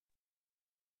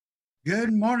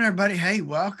Good morning, everybody. Hey,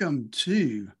 welcome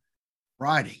to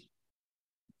Friday,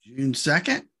 June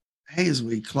 2nd. Hey, as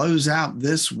we close out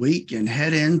this week and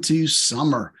head into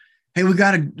summer. Hey, we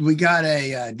got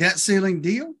a debt ceiling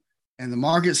deal, and the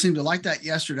market seemed to like that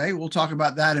yesterday. We'll talk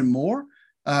about that and more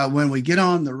when we get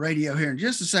on the radio here in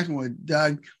just a second with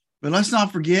Doug. But let's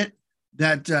not forget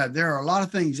that there are a lot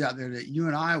of things out there that you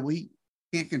and we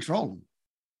can't control them,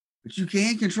 but you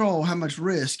can control how much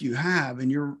risk you have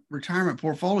in your retirement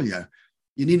portfolio.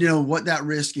 You need to know what that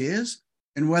risk is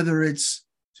and whether it's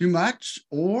too much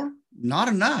or not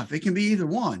enough. It can be either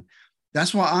one.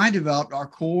 That's why I developed our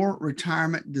core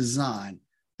retirement design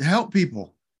to help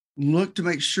people look to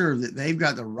make sure that they've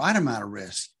got the right amount of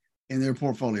risk in their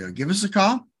portfolio. Give us a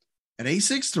call at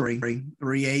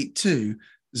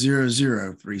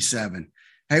 863-382-0037.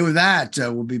 Hey, with that,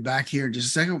 we'll be back here in just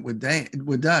a second with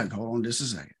Doug. Hold on just a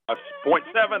second.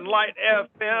 0.7 Light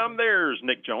FM. There's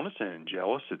Nick Jonas and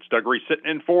Jealous. It's Doug Reese sitting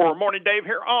in for Morning Dave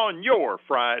here on your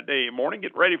Friday morning.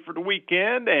 Get ready for the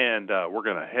weekend, and we're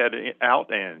going to head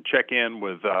out and check in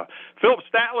with Phillip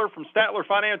Statler from Statler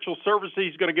Financial Services.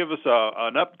 He's going to give us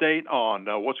an update on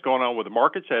what's going on with the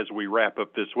markets as we wrap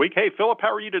up this week. Hey, Phillip,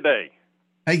 how are you today?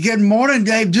 Hey, good morning,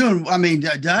 Dave.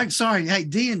 Doug, sorry. Hey,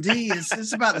 D&D,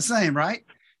 it's about the same, right?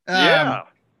 Yeah.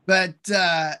 But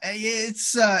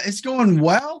it's going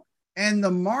well. And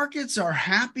the markets are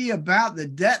happy about the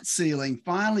debt ceiling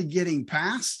finally getting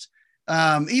passed.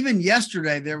 Even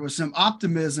yesterday, there was some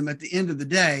optimism at the end of the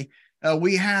day.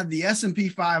 We had the S&P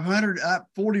 500 up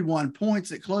 41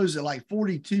 points. It closed at like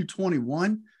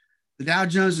 42.21. The Dow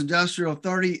Jones Industrial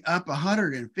 30 up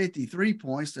 153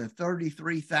 points to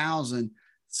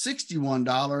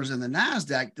 $33,061. And the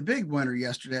NASDAQ, the big winner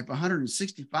yesterday, up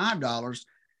 $165,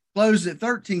 closed at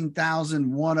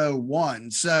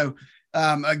 $13,101. So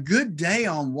a good day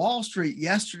on Wall Street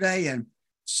yesterday. And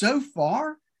so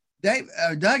far, Doug,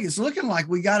 it's looking like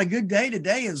we got a good day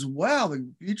today as well. The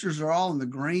futures are all in the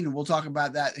green, and we'll talk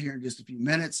about that here in just a few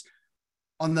minutes.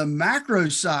 On the macro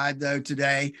side, though,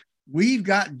 today, we've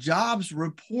got jobs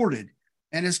reported.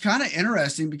 And it's kind of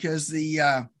interesting because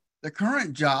the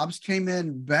current jobs came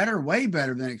in better, way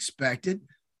better than expected.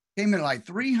 Came in like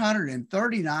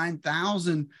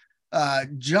 339,000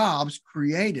 jobs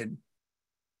created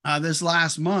this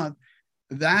last month.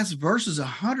 That's versus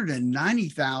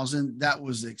 190,000 that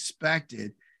was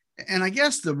expected. And I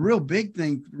guess the real big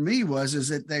thing for me is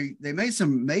that they made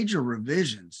some major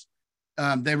revisions.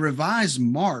 They revised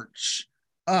March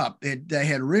up. They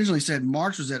had originally said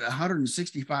March was at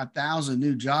 165,000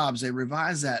 new jobs. They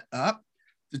revised that up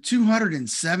to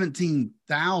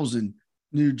 217,000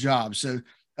 new jobs. So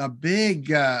a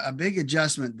big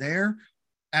adjustment there.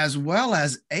 As well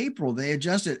as April, they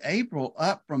adjusted April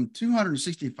up from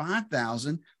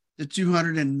 265,000 to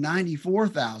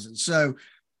 294,000. So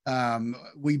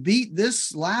we beat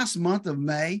this last month of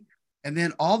May, and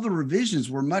then all the revisions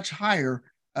were much higher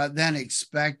than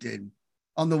expected.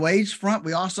 On the wage front,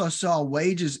 we also saw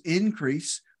wages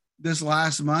increase this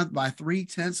last month by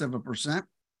 0.3%.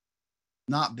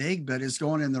 Not big, but it's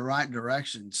going in the right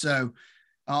direction. So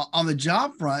on the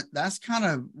job front, that's kind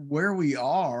of where we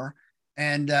are.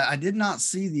 And I did not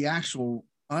see the actual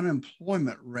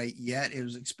unemployment rate yet. It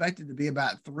was expected to be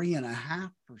about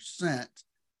 3.5%.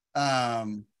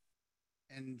 And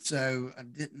so I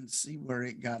didn't see where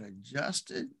it got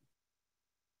adjusted.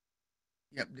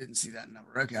 Yep, didn't see that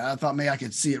number. Okay, I thought maybe I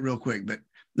could see it real quick, but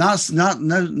no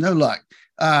luck.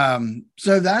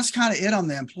 So that's kind of it on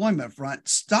the employment front.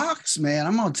 Stocks, man,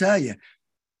 I'm going to tell you,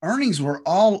 earnings were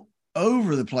all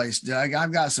over the place, Doug.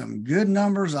 I've got some good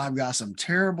numbers. I've got some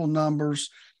terrible numbers.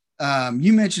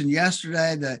 You mentioned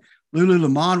yesterday that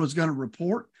Lululemon was going to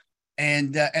report,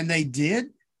 and they did.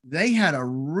 They had a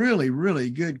really, really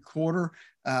good quarter.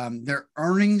 Their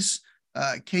earnings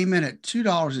came in at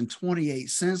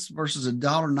 $2.28 versus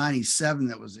 $1.97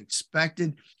 that was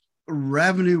expected.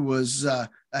 Revenue was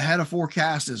ahead of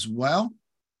forecast as well.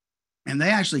 And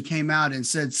they actually came out and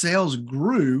said sales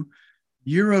grew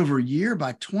year over year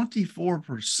by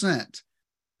 24%.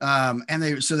 And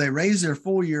they raised their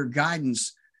full year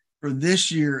guidance for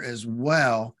this year as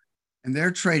well. And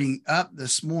they're trading up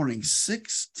this morning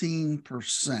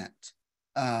 16%.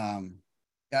 A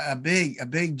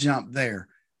big jump there.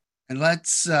 And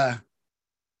let's offset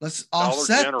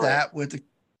that with the,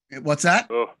 what's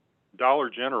that? Oh, Dollar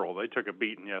General, they took a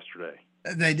beating yesterday.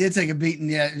 They did take a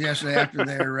beating yesterday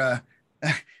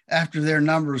after their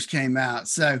numbers came out.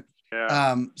 So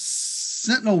yeah.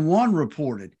 SentinelOne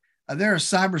reported they're a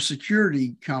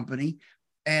cybersecurity company,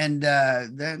 and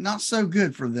they're not so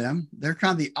good for them. They're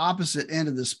kind of the opposite end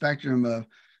of the spectrum of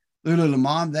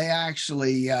Lululemon. They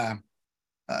actually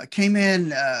came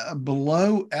in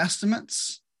below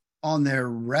estimates on their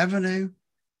revenue,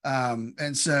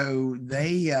 and so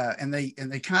they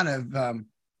kind of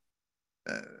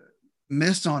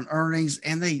missed on earnings,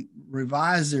 and they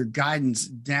revised their guidance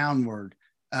downward.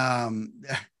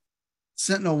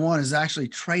 Sentinel One is actually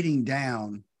trading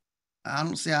down. I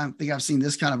think I've seen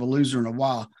this kind of a loser in a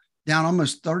while, down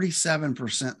almost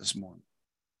 37% this morning.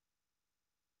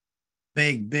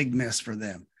 Big miss for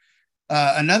them.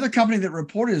 Another company that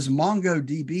reported is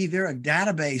MongoDB. They're a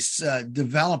database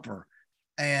developer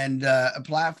and a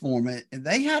platform, and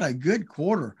they had a good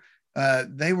quarter.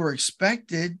 They were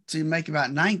expected to make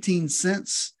about 19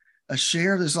 cents a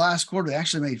share this last quarter. They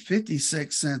actually made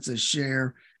 56 cents a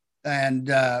share, and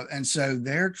so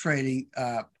they're trading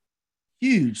up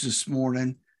huge this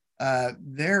morning.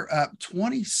 They're up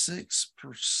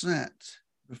 26%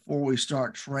 before we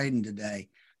start trading today.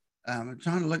 I'm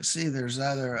trying to look, see if there's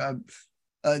other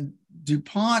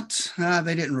DuPont.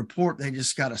 They didn't report. They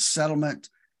just got a settlement.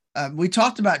 We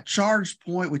talked about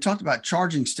ChargePoint. We talked about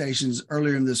charging stations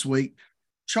earlier in this week.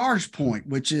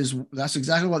 ChargePoint, that's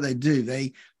exactly what they do.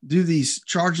 They do these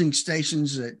charging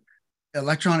stations that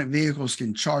electronic vehicles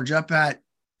can charge up at.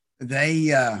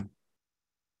 They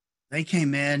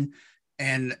came in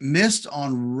and missed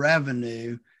on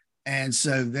revenue, and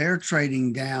so they're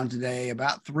trading down today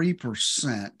about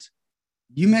 3%.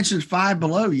 You mentioned Five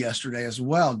Below yesterday as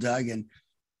well, Doug, and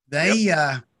they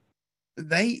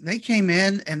came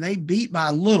in and they beat by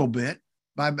a little bit.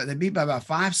 They beat by about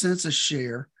 5 cents a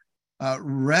share.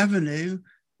 Revenue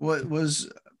was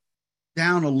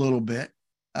down a little bit,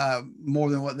 more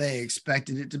than what they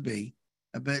expected it to be.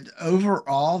 But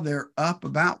overall, they're up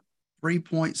about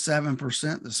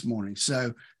 3.7% this morning.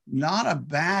 So not a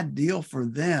bad deal for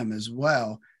them as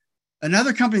well.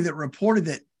 Another company that reported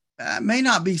that may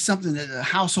not be something that a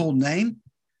household name,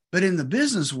 but in the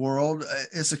business world,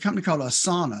 it's a company called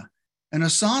Asana. And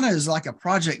Asana is like a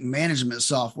project management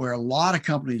software. A lot of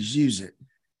companies use it.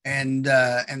 And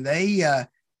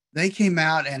they came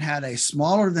out and had a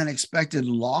smaller than expected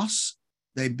loss.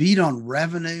 They beat on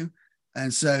revenue.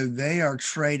 And so they are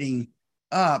trading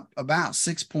up about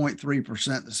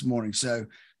 6.3% this morning. So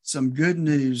some good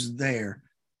news there.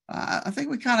 I think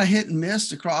we kind of hit and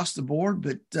missed across the board,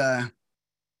 but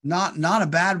not a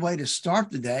bad way to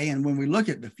start the day. And when we look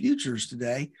at the futures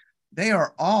today, they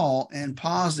are all in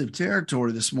positive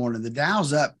territory this morning. The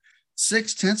Dow's up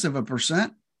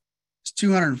 0.6%. It's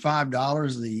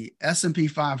 $205. The S&P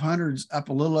 500 is up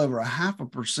a little over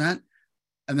 0.5%.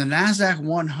 And the NASDAQ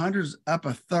 100 is up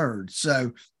 1/3.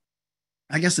 So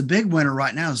I guess the big winner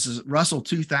right now is Russell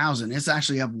 2000. It's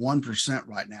actually up 1%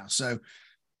 right now. So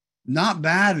not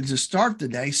bad to start the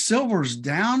day. Silver's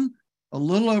down a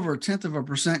little over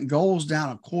 0.1%. Gold's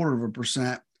down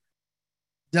 0.25%.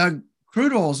 Doug,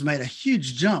 crude oil's made a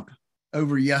huge jump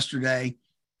over yesterday.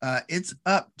 It's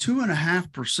up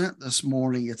 2.5% this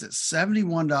morning. It's at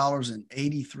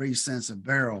 $71.83 a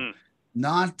barrel.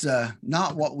 Not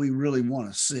what we really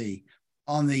want to see.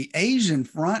 On the Asian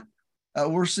front,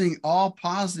 we're seeing all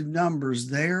positive numbers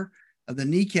there. The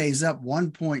Nikkei is up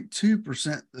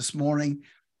 1.2% this morning.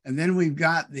 And then we've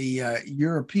got the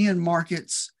European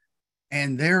markets,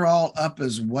 and they're all up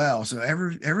as well. So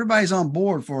everybody's on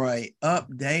board for a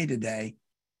up day today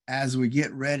as we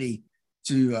get ready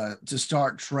to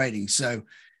start trading. So,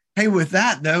 hey, with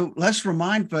that though, let's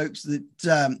remind folks that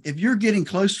if you're getting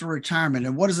close to retirement,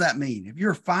 and what does that mean? If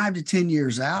you're 5 to 10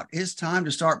 years out, it's time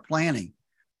to start planning.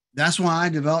 That's why I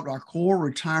developed our core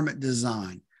retirement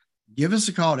design. Give us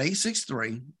a call at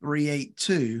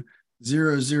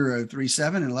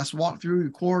 863-382-0037, and let's walk through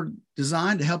the core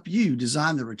design to help you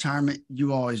design the retirement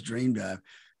you always dreamed of.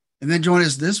 And then join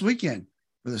us this weekend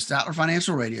for the Statler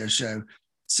Financial Radio Show,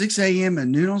 6 a.m.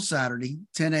 and noon on Saturday,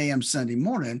 10 a.m. Sunday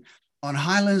morning on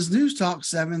Highlands News Talk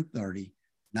 730,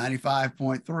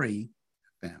 95.3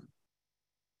 FM.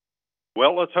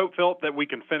 Well, let's hope, Phillip, that we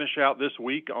can finish out this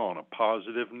week on a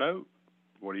positive note.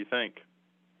 What do you think?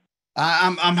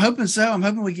 I'm hoping so. I'm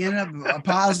hoping we get up a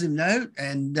positive note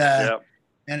and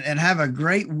have a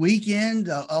great weekend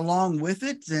along with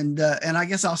it. And I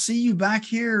guess I'll see you back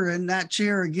here in that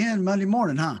chair again Monday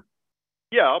morning, huh?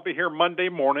 Yeah, I'll be here Monday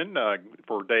morning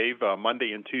for Dave.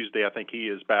 Monday and Tuesday, I think he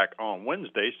is back on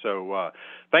Wednesday. So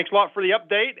thanks a lot for the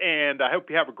update, and I hope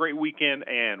you have a great weekend,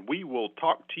 and we will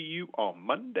talk to you on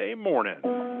Monday morning.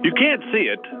 You can't see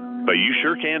it, but you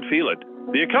sure can feel it.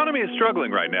 The economy is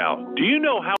struggling right now. Do you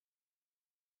know how?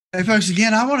 Hey, folks,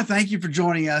 again, I want to thank you for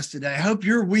joining us today. I hope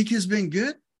your week has been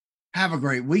good. Have a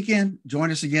great weekend.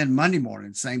 Join us again Monday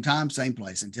morning, same time, same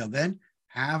place. Until then,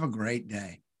 have a great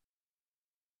day.